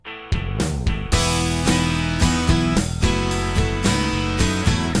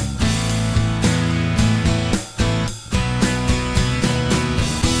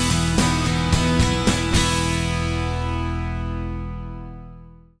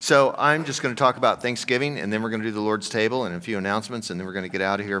So I'm just going to talk about Thanksgiving, and then we're going to do the Lord's table and a few announcements, and then we're going to get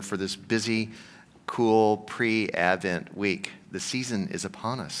out of here for this busy, cool pre-Advent week. The season is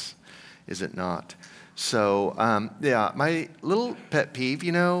upon us, is it not? So, my little pet peeve,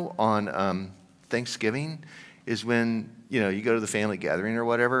 on Thanksgiving is when, you go to the family gathering or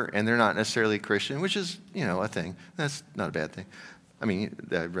whatever, and they're not necessarily Christian, which is, a thing. That's not a bad thing. I mean,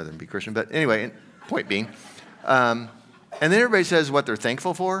 I'd rather them be Christian. But anyway, point being, and then everybody says what they're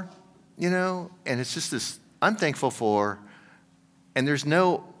thankful for, and it's just this, I'm thankful for, and there's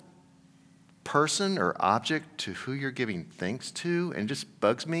no person or object to who you're giving thanks to, and it just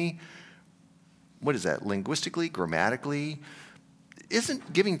bugs me. What is that, linguistically, grammatically?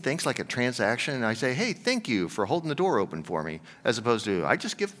 Isn't giving thanks like a transaction? And I say, hey, thank you for holding the door open for me, as opposed to, I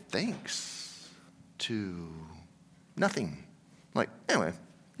just give thanks to nothing. Like, anyway,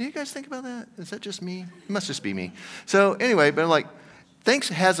 do you guys think about that? Is that just me? It must just be me. So anyway, but I'm like, thanks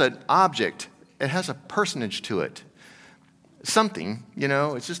has an object. It has a personage to it. Something,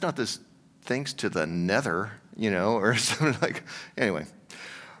 it's just not this thanks to the nether, or something like, anyway.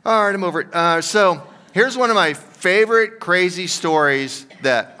 All right, I'm over it. So here's one of my favorite crazy stories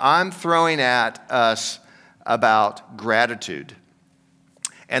that I'm throwing at us about gratitude.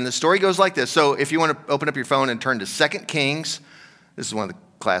 And the story goes like this. So if you want to open up your phone and turn to 2 Kings, this is one of the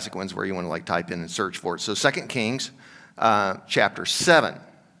classic ones where you want to type in and search for it. So 2 Kings chapter 7.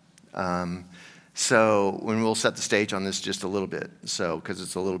 So when we'll set the stage on this just a little bit. So because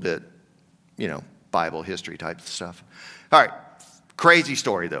it's a little bit, Bible history type stuff. All right. Crazy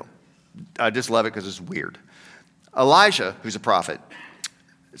story, though. I just love it because it's weird. Elijah, who's a prophet,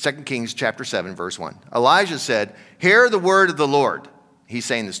 2 Kings chapter 7, verse 1. Elijah said, hear the word of the Lord. He's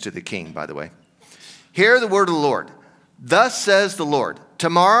saying this to the king, by the way. Hear the word of the Lord. Thus says the Lord,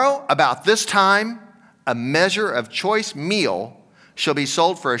 tomorrow about this time, a measure of choice meal shall be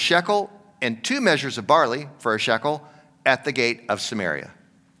sold for a shekel and 2 measures of barley for a shekel at the gate of Samaria.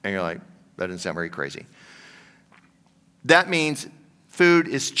 And you're like, that doesn't sound very crazy. That means food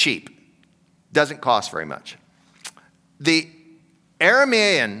is cheap, doesn't cost very much. The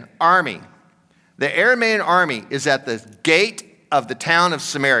Aramean army is at the gate of the town of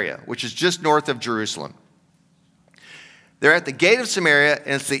Samaria, which is just north of Jerusalem. They're at the gate of Samaria,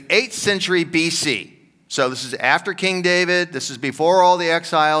 and it's the 8th century BC. So this is after King David. This is before all the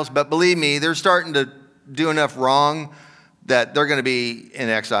exiles. But believe me, they're starting to do enough wrong that they're going to be in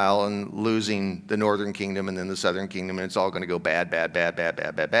exile and losing the northern kingdom and then the southern kingdom, and it's all going to go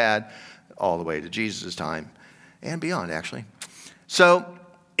bad, all the way to Jesus' time and beyond, actually. So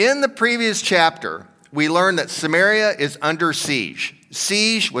in the previous chapter, we learned that Samaria is under siege.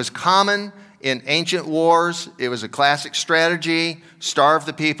 Siege was common in ancient wars. It was a classic strategy. Starve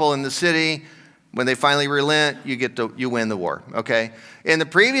the people in the city. When they finally relent, you win the war, okay? In the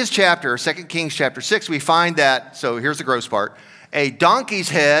previous chapter, 2 Kings chapter 6, we find that, so here's the gross part, a donkey's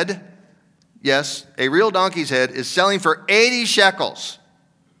head, yes, a real donkey's head is selling for 80 shekels,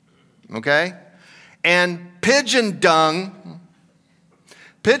 okay? And pigeon dung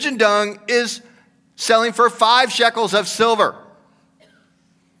is selling for 5 shekels of silver.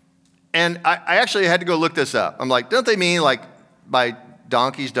 And I actually had to go look this up. I'm like, don't they mean by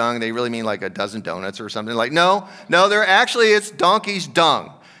donkey's dung, they really mean like a dozen donuts or something? No, it's donkey's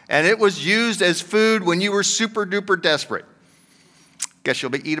dung. And it was used as food when you were super duper desperate. Guess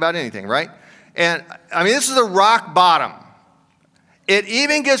you'll eat about anything, right? And I mean, this is the rock bottom. It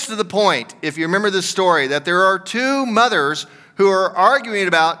even gets to the point, if you remember this story, that there are 2 mothers who are arguing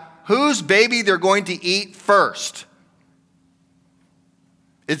about whose baby they're going to eat first.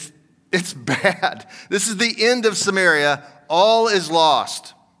 It's bad. This is the end of Samaria. All is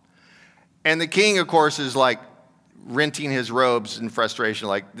lost. And the king, of course, is renting his robes in frustration,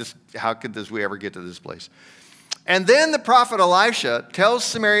 this. How could we ever get to this place? And then the prophet Elisha tells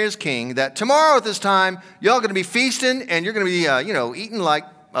Samaria's king that tomorrow at this time, y'all going to be feasting and you're going to be, eating like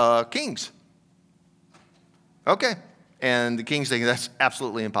kings. Okay. And the king's thinking that's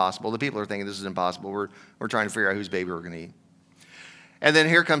absolutely impossible. The people are thinking this is impossible. We're trying to figure out whose baby we're going to eat. And then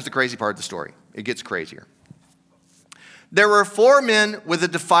here comes the crazy part of the story. It gets crazier. There were 4 men with a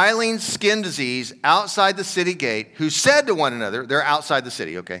defiling skin disease outside the city gate who said to one another, they're outside the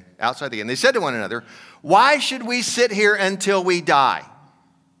city, okay, outside the gate, and they said to one another, why should we sit here until we die?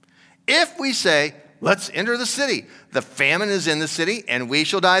 If we say, let's enter the city, the famine is in the city and we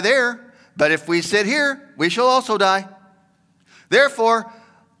shall die there. But if we sit here, we shall also die. Therefore,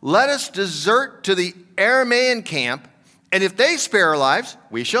 let us desert to the Aramean camp, and if they spare our lives,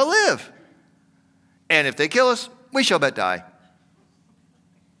 we shall live. And if they kill us, we shall but die.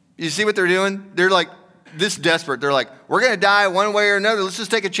 You see what they're doing? They're this desperate. They're like, we're going to die one way or another. Let's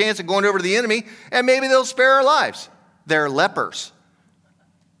just take a chance of going over to the enemy, and maybe they'll spare our lives. They're lepers.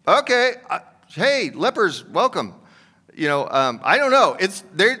 Okay, hey, lepers, welcome. I don't know.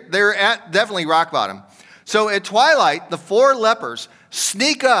 They're at definitely rock bottom. So at twilight, the 4 lepers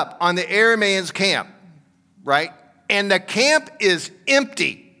sneak up on the Arameans' camp, right? And the camp is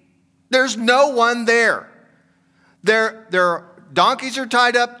empty. There's no one there. Their donkeys are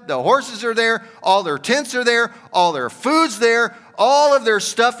tied up. The horses are there. All their tents are there. All their food's there. All of their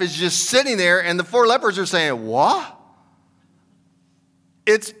stuff is just sitting there. And the 4 lepers are saying, what?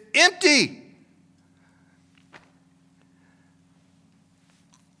 It's empty.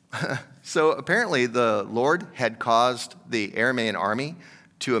 So apparently the Lord had caused the Aramean army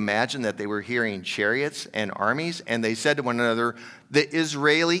to imagine that they were hearing chariots and armies, and they said to one another, the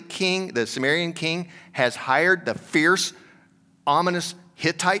Israeli king, the Sumerian king, has hired the fierce, ominous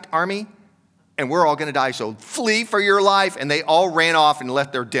Hittite army, and we're all going to die, so flee for your life. And they all ran off and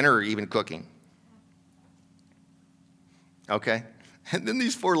left their dinner even cooking. Okay? And then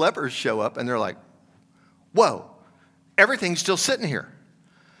these 4 lepers show up, and they're like, whoa, everything's still sitting here.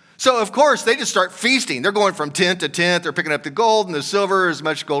 So, of course, they just start feasting. They're going from tent to tent. They're picking up the gold and the silver, as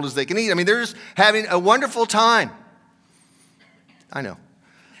much gold as they can eat. I mean, they're just having a wonderful time. I know.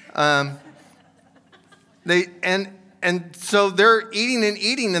 So they're eating and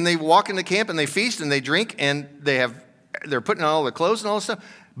eating, and they walk into camp, and they feast, and they drink, and they're putting on all their clothes and all this stuff.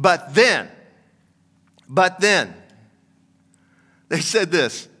 But then, they said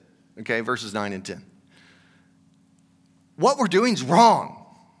this, okay, verses 9 and 10. What we're doing is wrong.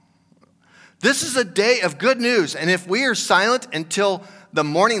 This is a day of good news, and if we are silent until the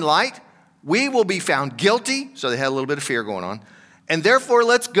morning light, we will be found guilty. So they had a little bit of fear going on. And therefore,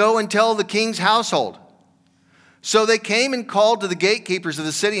 let's go and tell the king's household. So they came and called to the gatekeepers of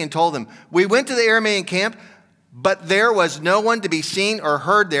the city and told them, we went to the Aramean camp, but there was no one to be seen or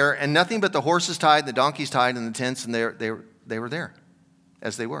heard there, and nothing but the horses tied, the donkeys tied, and the tents, and they were there,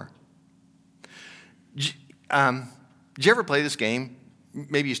 as they were. Did you ever play this game?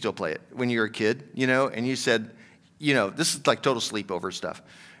 Maybe you still play it when you were a kid, and you said, this is like total sleepover stuff.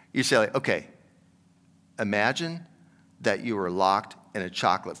 You say, like, okay, imagine that you were locked in a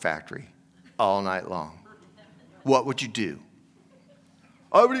chocolate factory all night long. What would you do?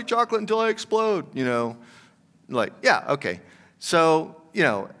 I would eat chocolate until I explode, Like, yeah, okay. So,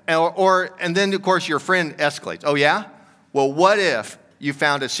 and then, of course, your friend escalates. Oh, yeah? Well, what if you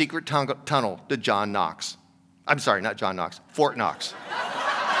found a secret tunnel to John Knox? I'm sorry, not John Knox, Fort Knox.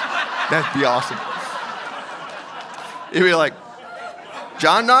 That'd be awesome. You'd be like,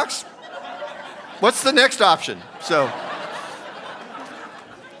 John Knox? What's the next option? So,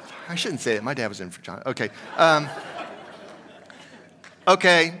 I shouldn't say it. My dad was in for John. Okay.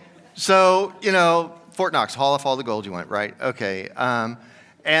 Okay. So, Fort Knox, haul off all the gold you want, right? Okay.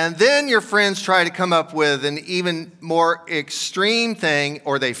 And then your friends try to come up with an even more extreme thing,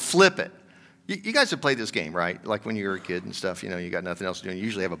 or they flip it. You guys have played this game, right? Like when you were a kid and stuff, you got nothing else to do. And you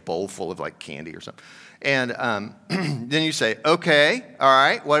usually have a bowl full of like candy or something. And then you say, okay, all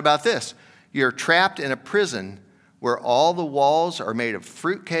right, what about this? You're trapped in a prison where all the walls are made of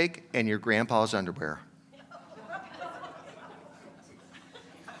fruitcake and your grandpa's underwear.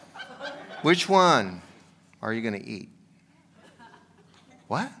 Which one are you going to eat?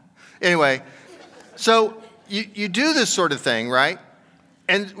 What? Anyway, so you do this sort of thing, right?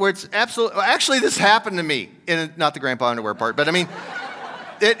 And where it's actually this happened to me, not the grandpa underwear part, but I mean,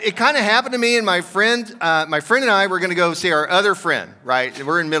 it kind of happened to me and my friend and I were going to go see our other friend, right?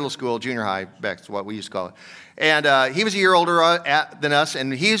 We're in middle school, junior high, that's what we used to call it. And he was a year older than us,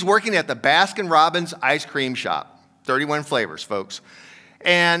 and he's working at the Baskin-Robbins ice cream shop, 31 flavors, folks.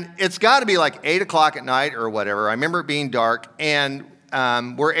 And it's got to be like 8 o'clock at night or whatever. I remember it being dark, and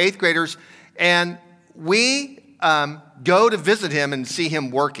we're 8th graders, and we go to visit him and see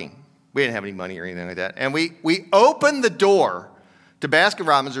him working. We didn't have any money or anything like that. And we open the door to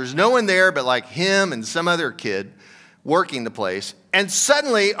Baskin-Robbins. There's no one there but like him and some other kid working the place. And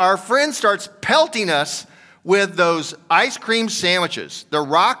suddenly our friend starts pelting us with those ice cream sandwiches, the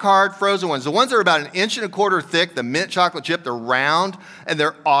rock hard frozen ones, the ones that are about 1.25 inches thick, the mint chocolate chip. They're round and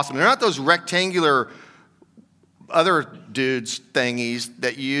they're awesome. They're not those rectangular other dudes thingies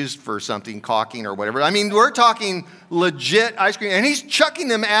that you used for something, caulking or whatever. I mean, we're talking legit ice cream. And he's chucking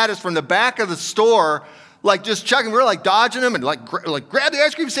them at us from the back of the store, like just chucking. We're like dodging them and like grab the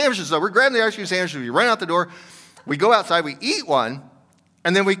ice cream sandwiches. So we're grabbing the ice cream sandwiches. We run out the door. We go outside. We eat one.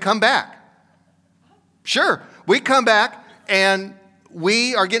 And then we come back. Sure. We come back and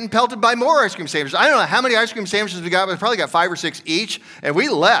we are getting pelted by more ice cream sandwiches. I don't know how many ice cream sandwiches we got, but we probably got 5 or 6 each. And we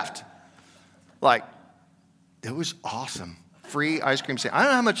left. Like, It was awesome. Free ice cream sandwich. I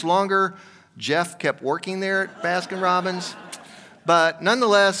don't know how much longer Jeff kept working there at Baskin-Robbins, but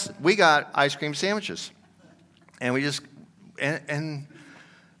nonetheless, we got ice cream sandwiches. And we just, and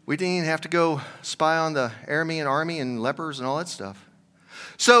we didn't even have to go spy on the Aramean army and lepers and all that stuff.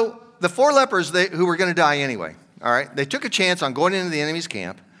 So the 4 lepers who were going to die anyway, all right, they took a chance on going into the enemy's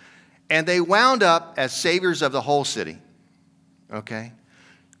camp, and they wound up as saviors of the whole city, okay?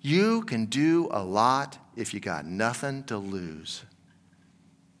 You can do a lot if you got nothing to lose.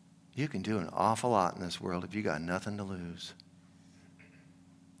 You can do an awful lot in this world if you got nothing to lose.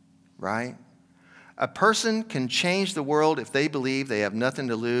 Right? A person can change the world if they believe they have nothing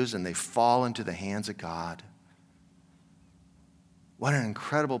to lose and they fall into the hands of God. What an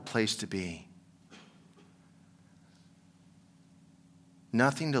incredible place to be.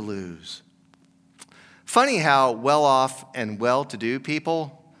 Nothing to lose. Funny how well-off and well-to-do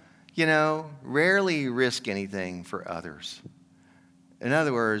people, rarely risk anything for others. In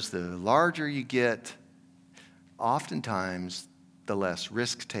other words, the larger you get, oftentimes the less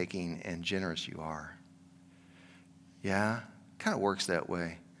risk-taking and generous you are. Yeah, kind of works that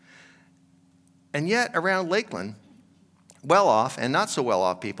way. And yet, around Lakeland, well-off and not so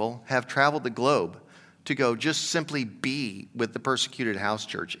well-off people have traveled the globe to go just simply be with the persecuted house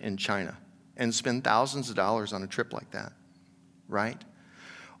church in China and spend thousands of dollars on a trip like that, right?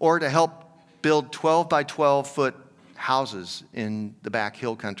 Or to help build 12 by 12 foot houses in the back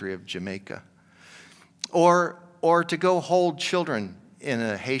hill country of Jamaica. Or to go hold children in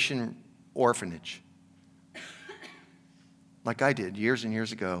a Haitian orphanage, like I did years and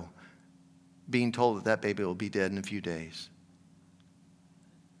years ago, being told that baby will be dead in a few days.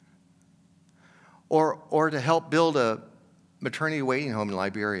 Or to help build a maternity waiting home in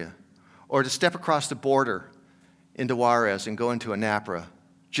Liberia. Or to step across the border into Juarez and go into Anapra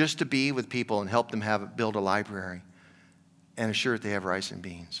just to be with people and help them build a library and assure that they have rice and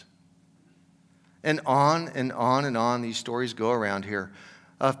beans. And on and on and on these stories go around here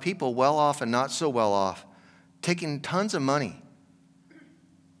of people well off and not so well off taking tons of money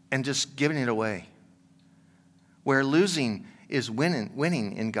and just giving it away. Where losing is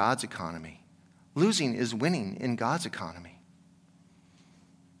winning in God's economy. Losing is winning in God's economy.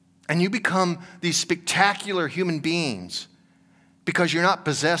 And you become these spectacular human beings because you're not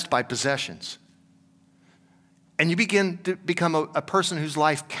possessed by possessions. And you begin to become a person whose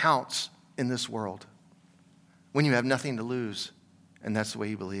life counts in this world when you have nothing to lose, and that's the way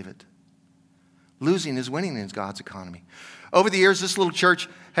you believe it. Losing is winning in God's economy. Over the years, this little church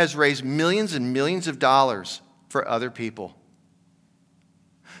has raised millions and millions of dollars for other people.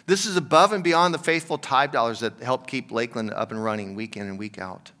 This is above and beyond the faithful tithe dollars that help keep Lakeland up and running week in and week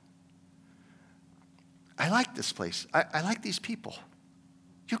out. I like this place. I like these people.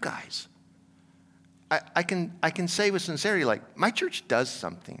 You guys. I can say with sincerity, like, my church does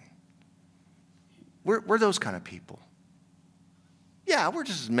something. We're those kind of people. Yeah, we're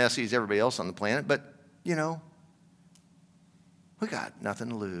just as messy as everybody else on the planet, but, we got nothing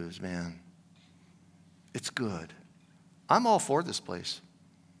to lose, man. It's good. I'm all for this place.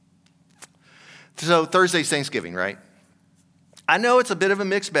 So Thursday's Thanksgiving, right? I know it's a bit of a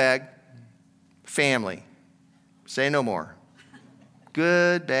mixed bag. Family. Say no more.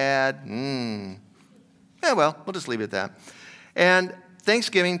 Good, bad, Yeah, well, we'll just leave it at that. And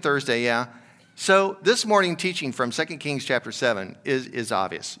Thanksgiving Thursday, yeah. So this morning teaching from 2 Kings chapter 7 is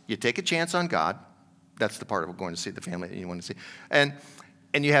obvious. You take a chance on God. That's the part of going to see the family that you want to see. And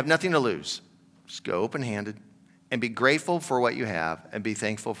you have nothing to lose. Just go open-handed and be grateful for what you have and be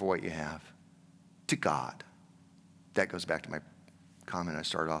thankful for what you have to God. That goes back to my comment I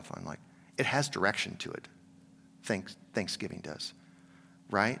started off on. Like, it has direction to it. Thanksgiving does,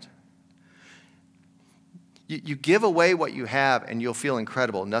 right? You give away what you have and you'll feel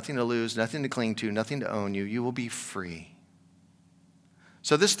incredible. Nothing to lose, nothing to cling to, nothing to own you. You will be free.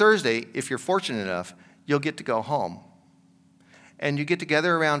 So this Thursday, if you're fortunate enough, you'll get to go home. And you get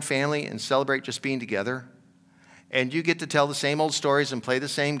together around family and celebrate just being together. And you get to tell the same old stories and play the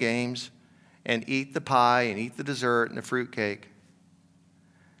same games and eat the pie and eat the dessert and the fruitcake.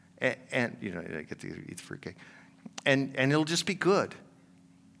 And you get to eat the fruitcake. And it'll just be good.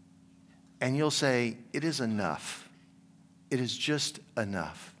 And you'll say, it is enough. It is just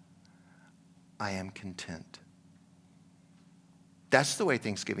enough. I am content. That's the way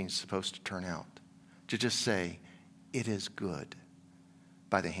Thanksgiving is supposed to turn out. To just say, it is good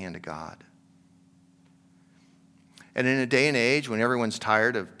by the hand of God. And in a day and age when everyone's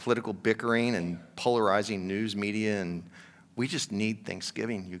tired of political bickering and polarizing news media, and we just need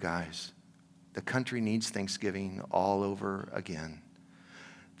Thanksgiving, you guys. The country needs Thanksgiving all over again.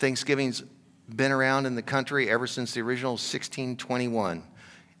 Thanksgiving's been around in the country ever since the original 1621.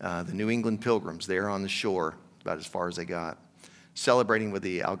 The New England Pilgrims there on the shore, about as far as they got, celebrating with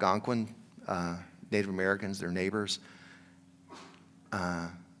the Algonquin Native Americans, their neighbors.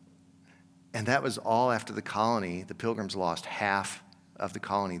 And that was all after the colony. The Pilgrims lost half of the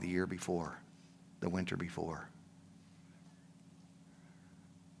colony the year before, the winter before.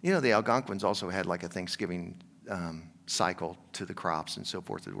 You know, the Algonquins also had like a Thanksgiving cycle to the crops and so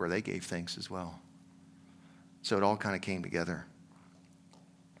forth, where they gave thanks as well. So it all kind of came together.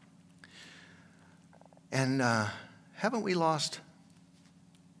 And haven't we lost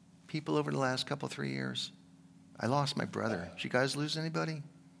people over the last couple, 3 years? I lost my brother. Did you guys lose anybody?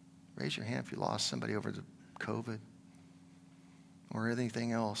 Raise your hand if you lost somebody over the COVID or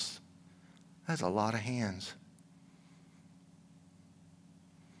anything else. That's a lot of hands.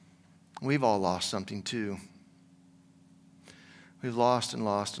 We've all lost something too. We've lost and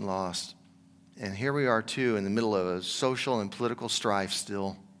lost and lost. And here we are too, in the middle of a social and political strife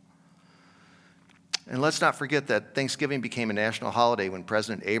still. And let's not forget that Thanksgiving became a national holiday when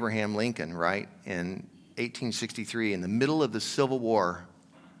President Abraham Lincoln, right, in 1863, in the middle of the Civil War,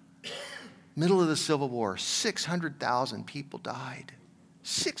 600,000 people died.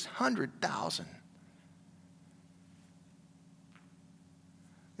 600,000.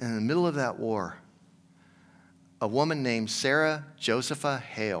 In the middle of that war, a woman named Sarah Josepha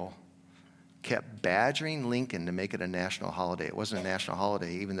Hale kept badgering Lincoln to make it a national holiday. It wasn't a national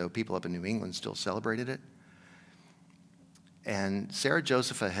holiday, even though people up in New England still celebrated it. And Sarah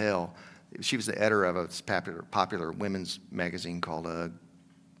Josepha Hale, she was the editor of a popular women's magazine called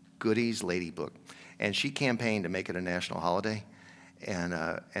Goody's Lady Book. And she campaigned to make it a national holiday.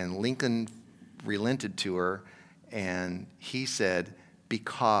 And Lincoln relented to her, and he said,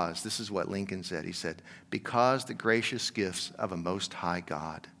 because, this is what Lincoln said, he said, because the gracious gifts of a most high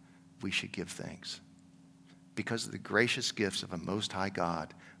God, we should give thanks. Because of the gracious gifts of a most high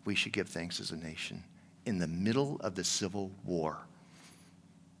God, we should give thanks as a nation in the middle of the Civil War.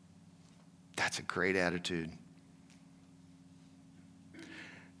 That's a great attitude.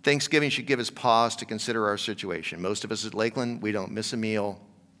 Thanksgiving should give us pause to consider our situation. Most of us at Lakeland, we don't miss a meal.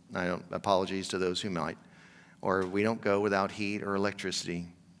 Apologies to those who might. Or we don't go without heat or electricity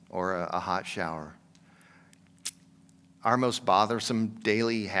or a hot shower. Our most bothersome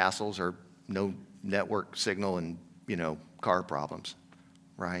daily hassles are no network signal and, car problems,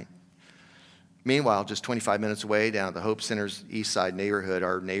 right? Meanwhile, just 25 minutes away down at the Hope Center's East Side neighborhood,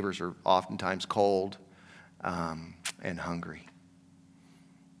 our neighbors are oftentimes cold and hungry.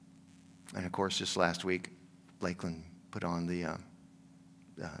 And of course, just last week, Lakeland put on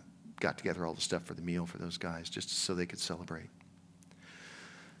got together all the stuff for the meal for those guys, just so they could celebrate.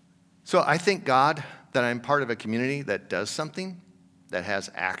 So I thank God that I'm part of a community that does something, that has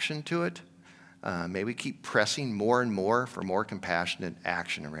action to it. May we keep pressing more and more for more compassionate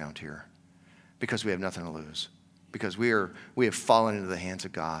action around here, because we have nothing to lose, because we have fallen into the hands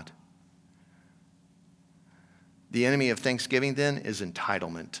of God. The enemy of Thanksgiving then is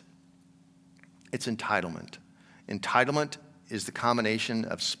entitlement. It's entitlement. Entitlement is the combination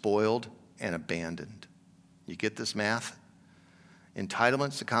of spoiled and abandoned. You get this math?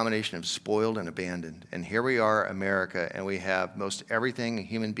 Entitlement's the combination of spoiled and abandoned. And here we are, America, and we have most everything a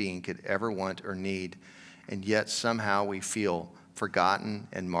human being could ever want or need, and yet somehow we feel forgotten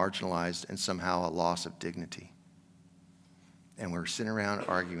and marginalized and somehow a loss of dignity. And we're sitting around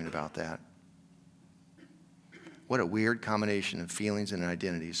arguing about that. What a weird combination of feelings and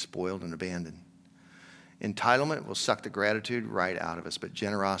identities, spoiled and abandoned. Entitlement will suck the gratitude right out of us, but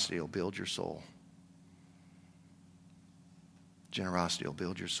generosity will build your soul. Generosity will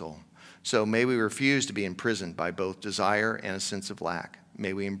build your soul. So may we refuse to be imprisoned by both desire and a sense of lack.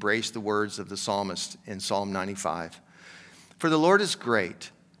 May we embrace the words of the psalmist in Psalm 95. For the Lord is great.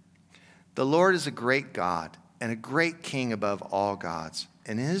 The Lord is a great God and a great King above all gods,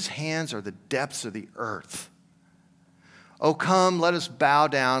 and in his hands are the depths of the earth. Oh, come, let us bow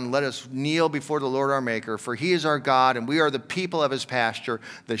down, let us kneel before the Lord our Maker, for he is our God, and we are the people of his pasture,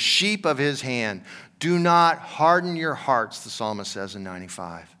 the sheep of his hand. Do not harden your hearts, the psalmist says in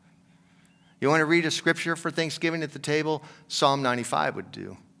 95. You want to read a scripture for Thanksgiving at the table? Psalm 95 would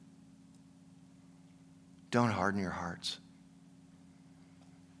do. Don't harden your hearts.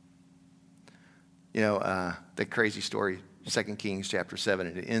 The crazy story, 2 Kings chapter 7,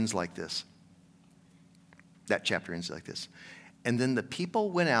 and it ends like this. That chapter ends like this. And then the people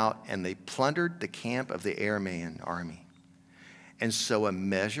went out and they plundered the camp of the Aramean army. And so a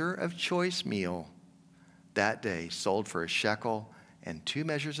measure of choice meal that day sold for a shekel, and 2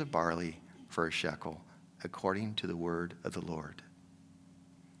 measures of barley for a shekel, according to the word of the Lord.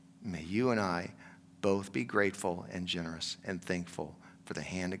 May you and I both be grateful and generous and thankful for the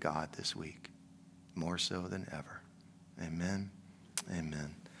hand of God this week, more so than ever. Amen.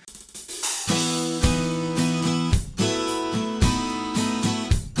 Amen.